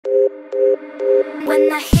When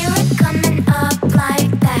I hear it coming up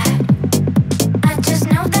like that, I just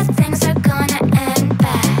know that things are gonna end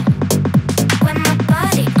bad. When my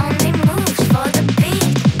body only moves for the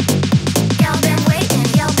beat, y'all been waiting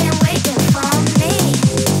for me.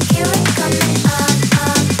 Hear it coming up,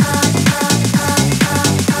 up, up, up, up,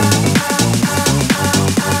 up,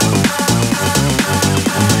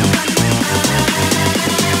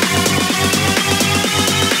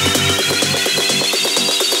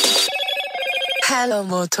 Hello,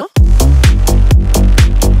 Moto.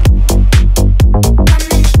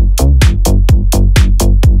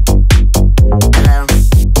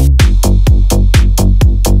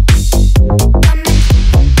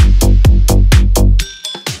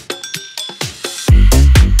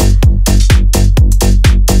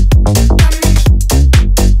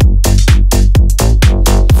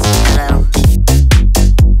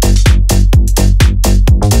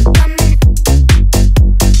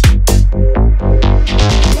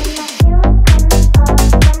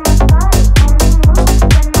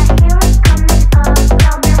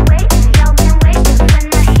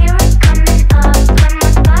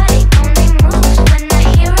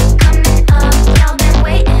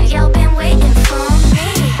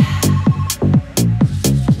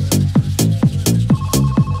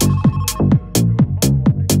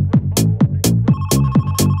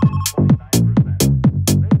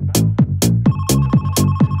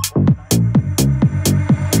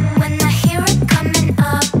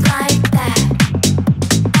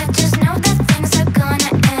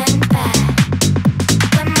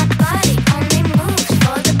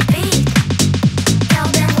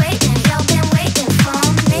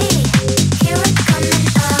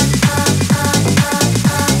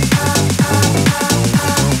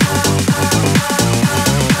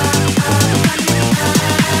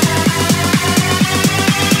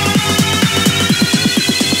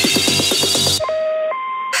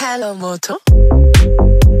 Hello, Moto.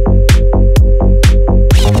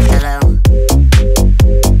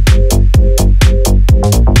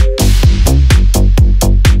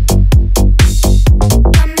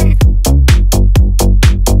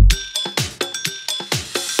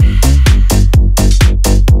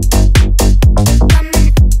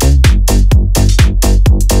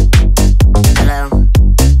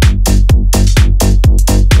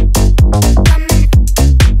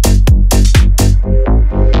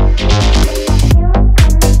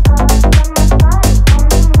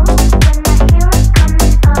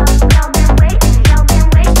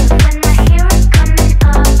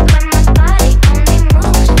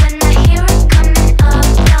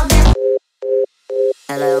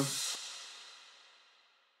 Hello.